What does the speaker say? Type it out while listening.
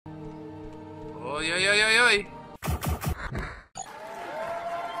Oi, oi, oi, oi, oi.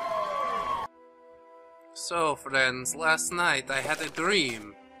 So, friends, last night I had a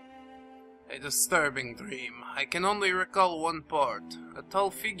dream. A disturbing dream. I can only recall one part. A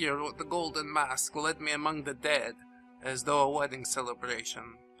tall figure with a golden mask led me among the dead, as though a wedding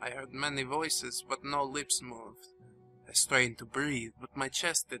celebration. I heard many voices, but no lips moved. I strained to breathe, but my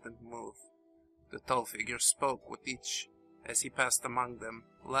chest didn't move. The tall figure spoke with each as he passed among them,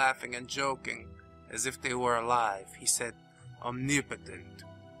 laughing and joking, as if they were alive. He said, "Omnipotent,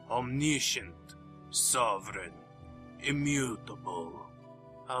 omniscient, sovereign, immutable.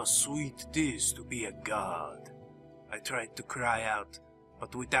 How sweet it is to be a god." I tried to cry out,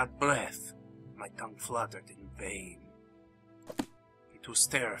 but without breath, my tongue fluttered in vain. It was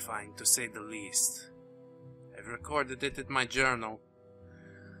terrifying, to say the least. I've recorded it in my journal.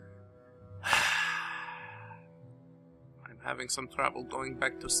 I'm having some trouble going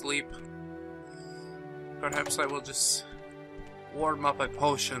back to sleep. Perhaps I will just warm up a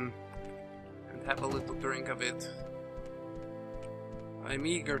potion and have a little drink of it. I'm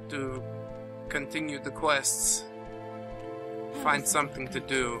eager to continue the quests. Find something to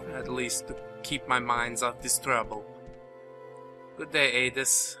do, at least, to keep my minds off this trouble. Good day,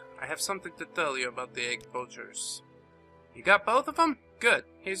 Adis. I have something to tell you about the egg poachers. You got both of them? Good.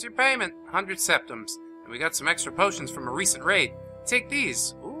 Here's your payment, 100 septums. And we got some extra potions from a recent raid. Take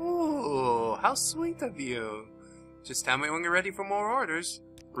these. Ooh, how sweet of you. Just tell me when you're ready for more orders.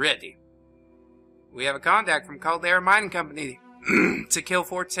 Ready. We have a contact from Caldera Mining Company to kill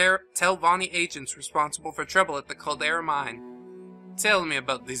 4 Telvanni agents responsible for trouble at the Caldera Mine. Tell me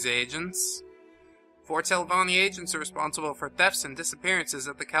about these agents. 4 Telvanni agents are responsible for thefts and disappearances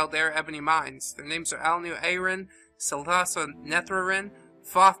at the Caldera Ebony Mines. Their names are Alnu Aerin, Siltasa Nethrarin,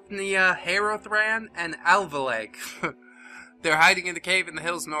 Fafnia Herothran, and Alvaleg. They're hiding in the cave in the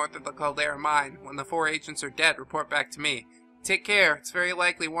hills north of the Caldera Mine. When the 4 agents are dead, report back to me. Take care. It's very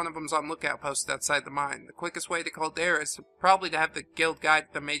likely one of them's on lookout post outside the mine. The quickest way to Caldera is probably to have the guild guide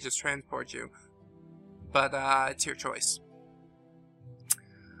the mages transport you. But, it's your choice.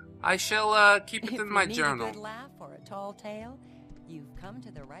 I shall, keep it in my journal. If you need a good laugh or a tall tale, you've come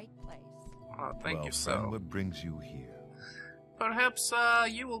to the right place. Oh, thank you, so. Friend, what brings you here? Perhaps,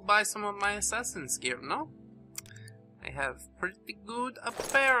 you will buy some of my assassin's gear, no? I have pretty good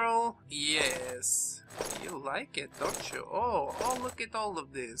apparel. Yes. You like it, don't you? Oh, look at all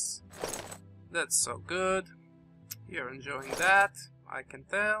of this. That's so good. You're enjoying that, I can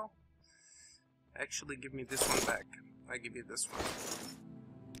tell. Actually, give me this one back. I give you this one.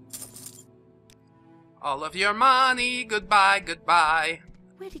 All of your money, goodbye, goodbye.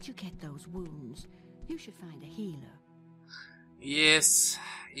 Where did you get those wounds? You should find a healer. Yes,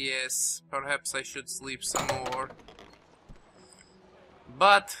 perhaps I should sleep some more.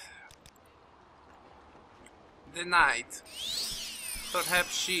 But the night,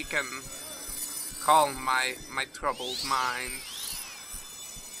 perhaps she can calm my troubled mind.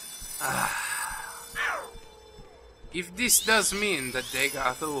 If this does mean that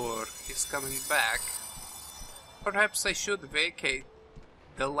Daggerfall is coming back, perhaps I should vacate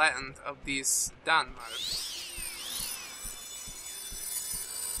the land of these Danmarks.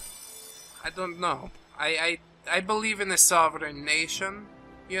 I don't know. I believe in a sovereign nation,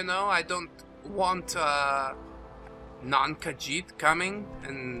 you know. I don't want non-Khajit coming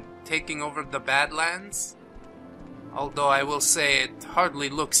and taking over the Badlands. Although I will say it hardly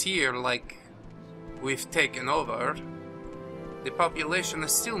looks here like we've taken over. The population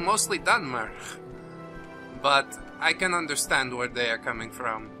is still mostly Danmark. But I can understand where they are coming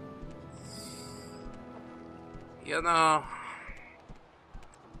from. You know,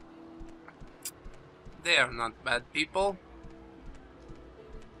 they are not bad people.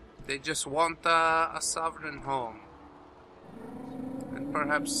 They just want a sovereign home. And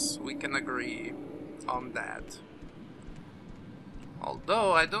perhaps we can agree on that.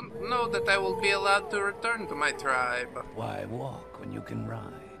 Although I don't know that I will be allowed to return to my tribe. Why walk when you can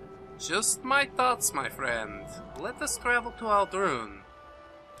ride? Just my thoughts, my friend. Let us travel to Aldrun.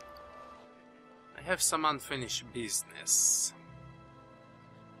 I have some unfinished business.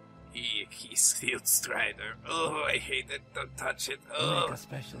 He's Field Strider. Oh, I hate it. Don't touch it. Oh. Make a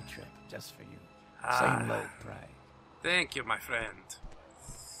special trip just for you. Same low price. Thank you, my friend.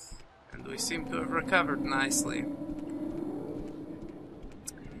 And we seem to have recovered nicely.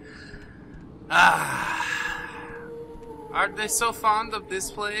 Are they so fond of this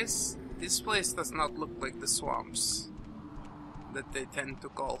place? This place does not look like the swamps that they tend to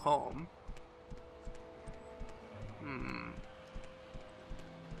call home.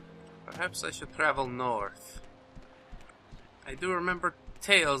 Perhaps I should travel north. I do remember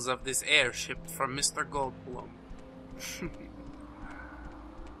tales of this airship from Mr. Goldblum.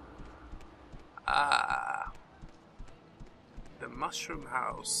 The mushroom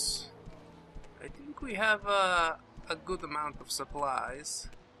house. I think we have a good amount of supplies.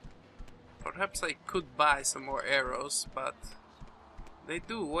 Perhaps I could buy some more arrows, but they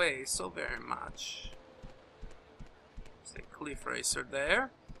do weigh so very much. There's a cliff racer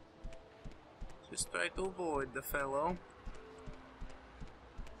there. Just try to avoid the fellow.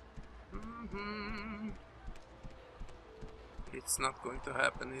 It's not going to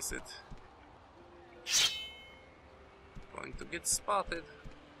happen, is it? Going to get spotted.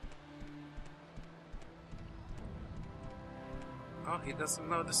 Oh, he doesn't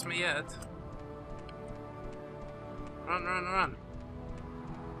notice me yet. Run, run, run.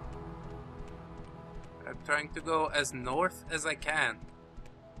 I'm trying to go as north as I can.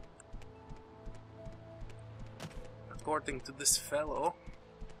 According to this fellow,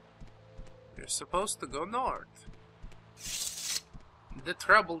 you're supposed to go north. The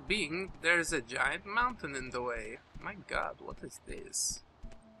trouble being, there's a giant mountain in the way. My god, what is this?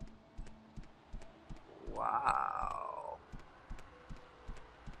 Wow.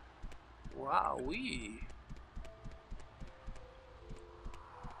 Wowee.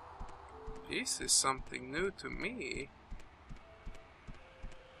 This is something new to me.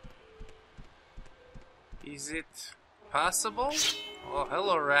 Is it possible? Oh,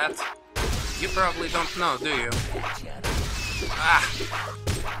 hello, rat. You probably don't know, do you? Ah!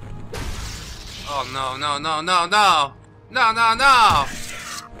 Oh, no, no, no, no, no! No, no, no!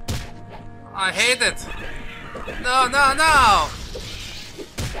 I hate it! No, no, no!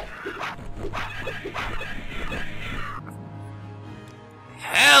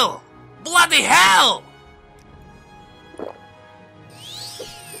 Hell! Bloody hell!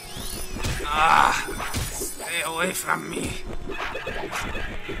 Ah! Stay away from me.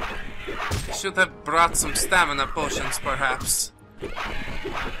 I should have brought some stamina potions, perhaps.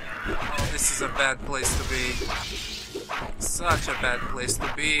 Oh, this is a bad place to be. Such a bad place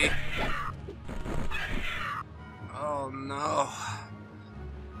to be. Oh no.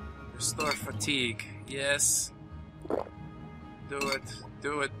 Restore fatigue. Yes. Do it.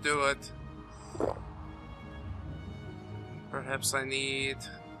 Do it. Do it. Perhaps I need...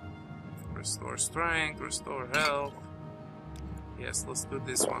 Restore strength, restore health. Yes, let's do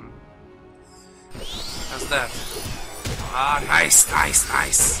this one. How's that? Ah, nice, nice,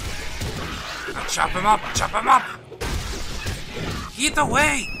 nice. Now chop him up, chop him up. Get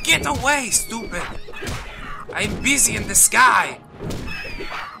away, stupid. I'm busy in the sky.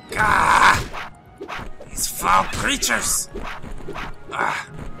 Ah, these foul creatures. Ah.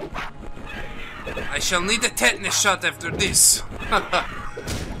 I shall need a tetanus shot after this.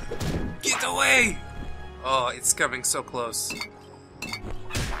 Get away! Oh, it's coming so close.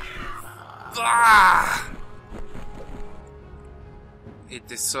 Ah!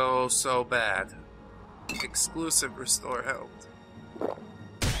 It is so bad. Exclusive restore health.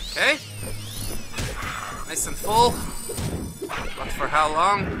 Okay. Nice and full. But for how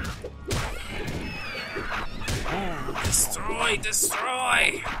long? Destroy,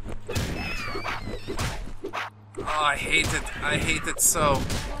 destroy! Oh, I hate it. I hate it so.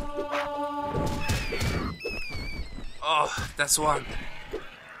 Oh, that's one.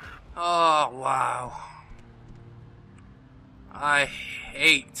 Oh, wow. I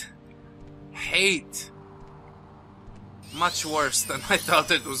hate. Much worse than I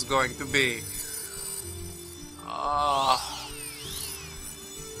thought it was going to be. Oh.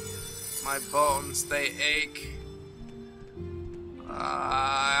 My bones, they ache.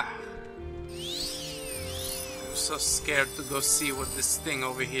 I'm so scared to go see what this thing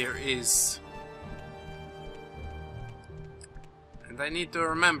over here is. And I need to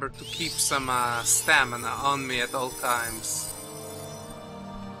remember to keep some stamina on me at all times.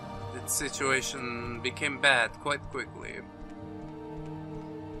 The situation became bad quite quickly.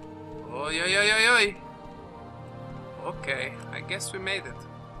 Oi, oi, oi, oi, oi. Okay, I guess we made it.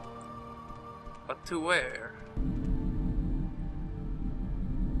 But to where?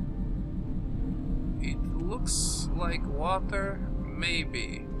 It looks like water,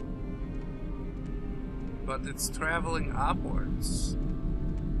 maybe. But it's traveling upwards.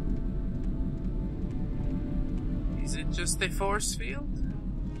 Is it just a force field?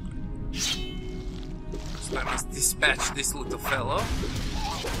 First I must dispatch this little fellow.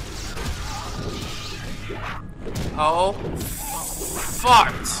 Oh,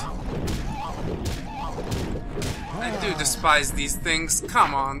 fart! I do despise these things.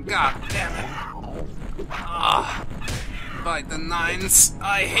 Come on, god damn it! Ah, by the nines,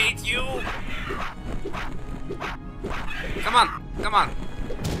 I hate you! Come on, come on!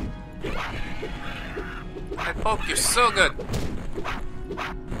 I poked you so good.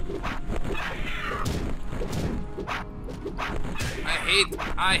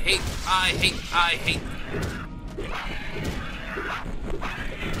 I hate.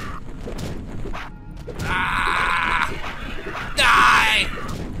 Ah! Die!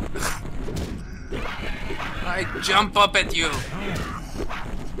 I jump up at you.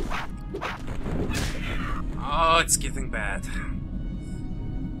 Oh, it's getting bad.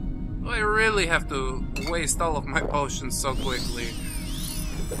 I really have to waste all of my potions so quickly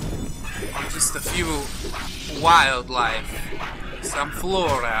on just a few wildlife, some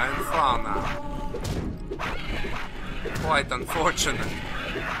flora and fauna. Quite unfortunate.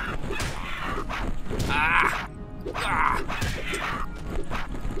 Ah! Ah!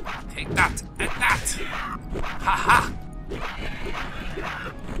 Take that and that! Haha!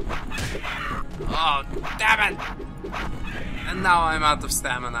 Oh, damn it! And now I'm out of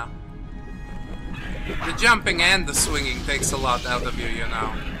stamina. The jumping and the swinging takes a lot out of you, you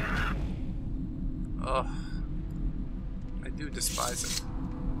know. Oh, I do despise it.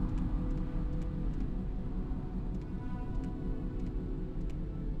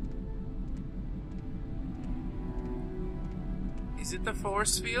 Is it a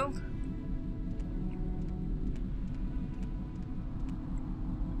force field?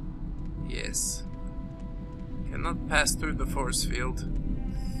 Yes. Cannot pass through the force field.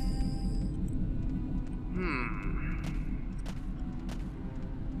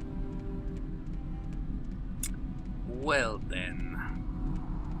 Well then.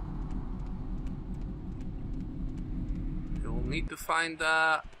 You'll need to find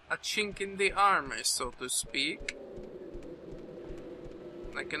a chink in the armor, so to speak.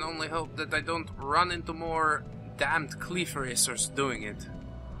 I can only hope that I don't run into more damned cleaf racers doing it.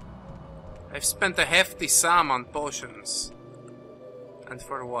 I've spent a hefty sum on potions. And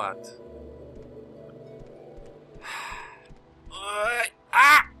for what?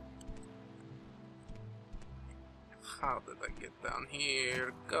 Ah! How did I get down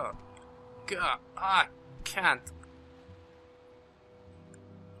here? God. I can't.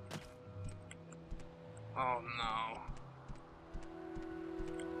 Oh no.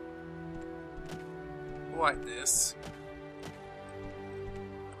 Why this?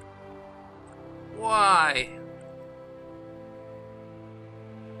 Why?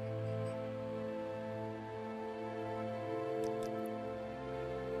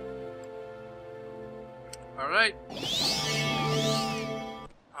 Alright.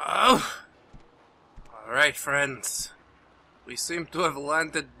 Oh! Alright, friends. We seem to have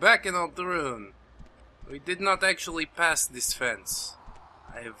landed back in Aldrune. We did not actually pass this fence.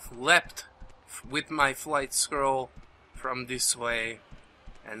 I have leapt with my flight scroll from this way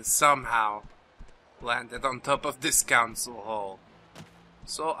and somehow landed on top of this council hall.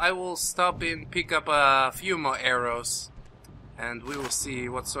 So I will stop in, pick up a few more arrows, and we will see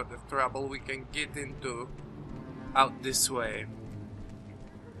what sort of trouble we can get into out this way.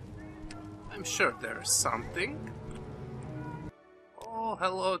 I'm sure there's something. Oh,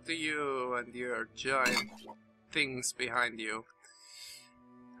 hello to you and your giant things behind you.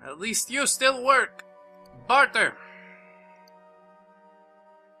 At least you still work! Barter!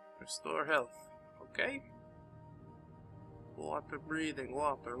 Restore health. Okay. Water breathing,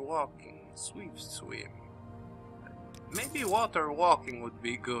 water walking, swift swim. Maybe water walking would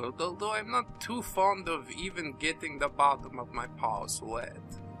be good, although I'm not too fond of even getting the bottom of my paws wet.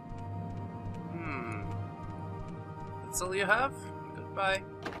 That's all you have? Goodbye.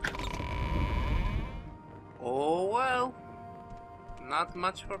 Oh well. Not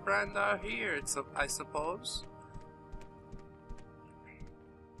much for Bran'dar here, I suppose.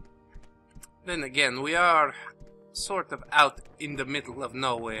 Then again, we are sort of out in the middle of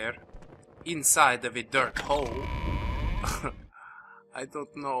nowhere, inside of a dirt hole. I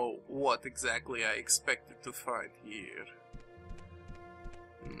don't know what exactly I expected to find here.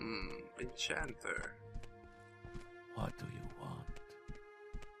 Enchanter. What do you want?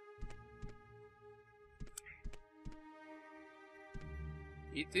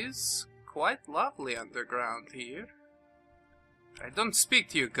 It is quite lovely underground here. I don't speak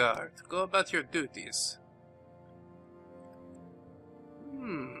to you, guard. Go about your duties.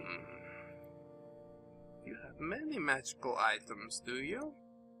 You have many magical items, do you?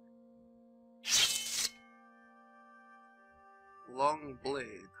 Long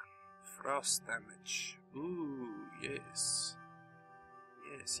blade. Frost damage. Ooh, yes.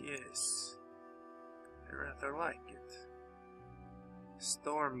 Yes. I rather like it.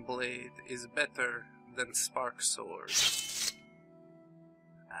 Storm blade is better than spark sword.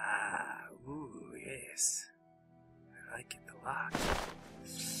 Ooh, yes. I like it a lot.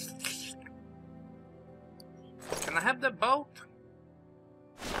 Can I have the boat?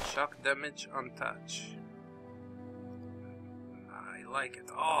 Shock damage on touch. I like it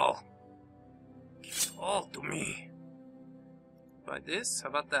all. Give it all to me. Buy this? How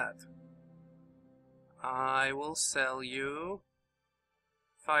about that? I will sell you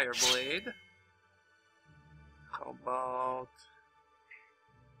Fireblade. How about...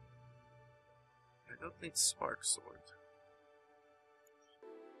 I don't need Spark Sword.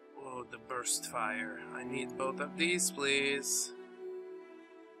 Oh, the Burst Fire. I need both of these, please.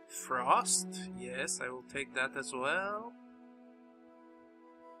 Frost? Yes, I will take that as well.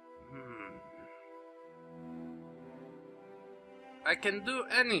 I can do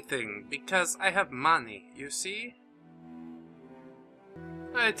anything because I have money, you see?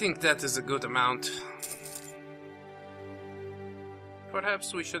 I think that is a good amount.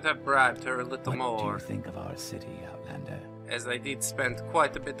 Perhaps we should have bribed her a little more. What do you think of our city, Outlander? As I did spend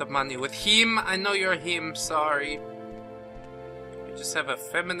quite a bit of money with him. I know you're him, sorry. You just have a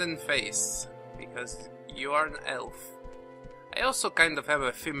feminine face, because you are an elf. I also kind of have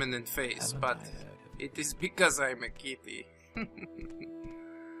a feminine face, but it is because I'm a kitty.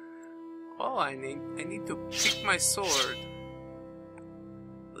 Oh, I need to pick my sword.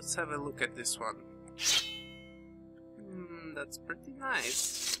 Let's have a look at this one. That's pretty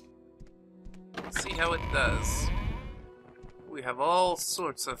nice. Let's see how it does. We have all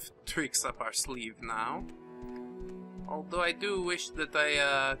sorts of tricks up our sleeve now. Although I do wish that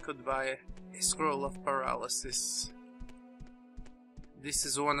I could buy a scroll of paralysis. This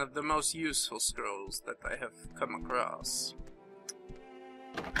is one of the most useful scrolls that I have come across.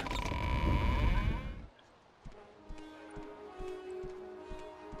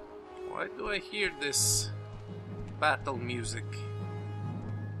 Why do I hear this battle music?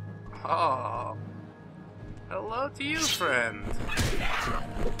 Oh, hello to you, friend.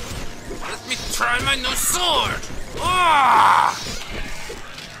 Let me try my new sword! Ah!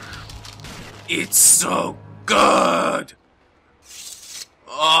 It's so good!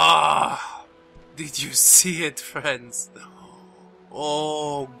 Ah! Did you see it, friends?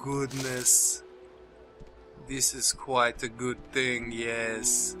 Oh, goodness. This is quite a good thing,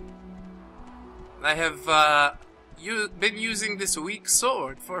 yes. I have been using this weak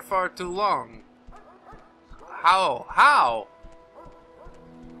sword for far too long. How?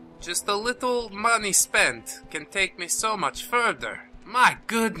 Just a little money spent can take me so much further. My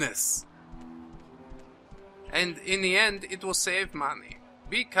goodness! And in the end, it will save money.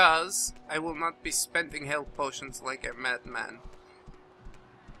 Because I will not be spending health potions like a madman.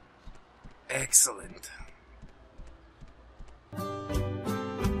 Excellent.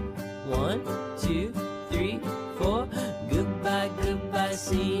 1, 2, 3, 4. Goodbye, goodbye,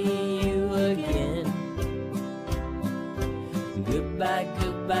 see you again. Goodbye,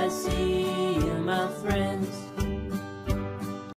 goodbye, see you, my friend.